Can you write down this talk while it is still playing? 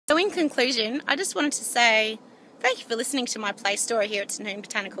in conclusion, I just wanted to say thank you for listening to my play story here at Tondoon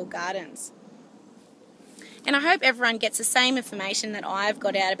Botanical Gardens. And I hope everyone gets the same information that I've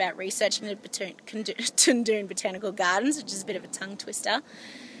got out about researching the Tondoon Botanical Gardens, which is a bit of a tongue twister,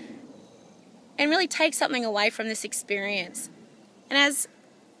 and really take something away from this experience. And as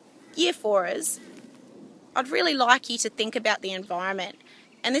Year 4ers, I'd really like you to think about the environment.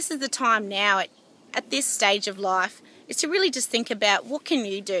 And this is the time now, at this stage of life, is to really just think about what can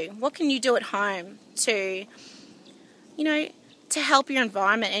you do? What can you do at home to, to help your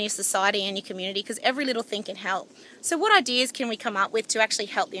environment and your society and your community, because every little thing can help. So what ideas can we come up with to actually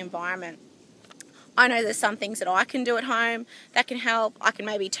help the environment? I know there's some things that I can do at home that can help. I can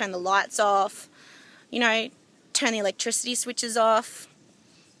maybe turn the lights off, turn the electricity switches off.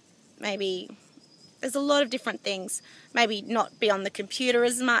 Maybe there's a lot of different things. Maybe not be on the computer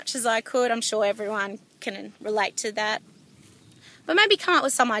as much as I could. I'm sure everyone can relate to that. But maybe come up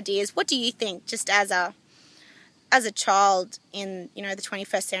with some ideas. What do you think, just as a child in the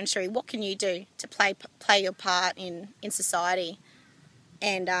 21st century, what can you do to play your part in society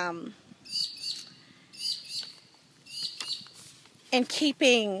and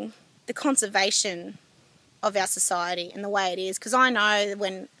keeping the conservation of our society and the way it is? Because I know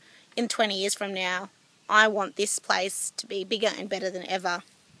when in 20 years from now, I want this place to be bigger and better than ever,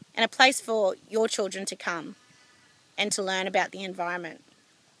 and a place for your children to come and to learn about the environment.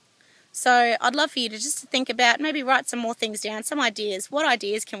 So I'd love for you to just think about, maybe write some more things down, some ideas. What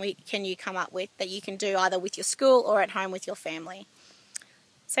ideas can you come up with that you can do either with your school or at home with your family?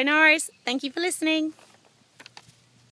 So no worries. Thank you for listening.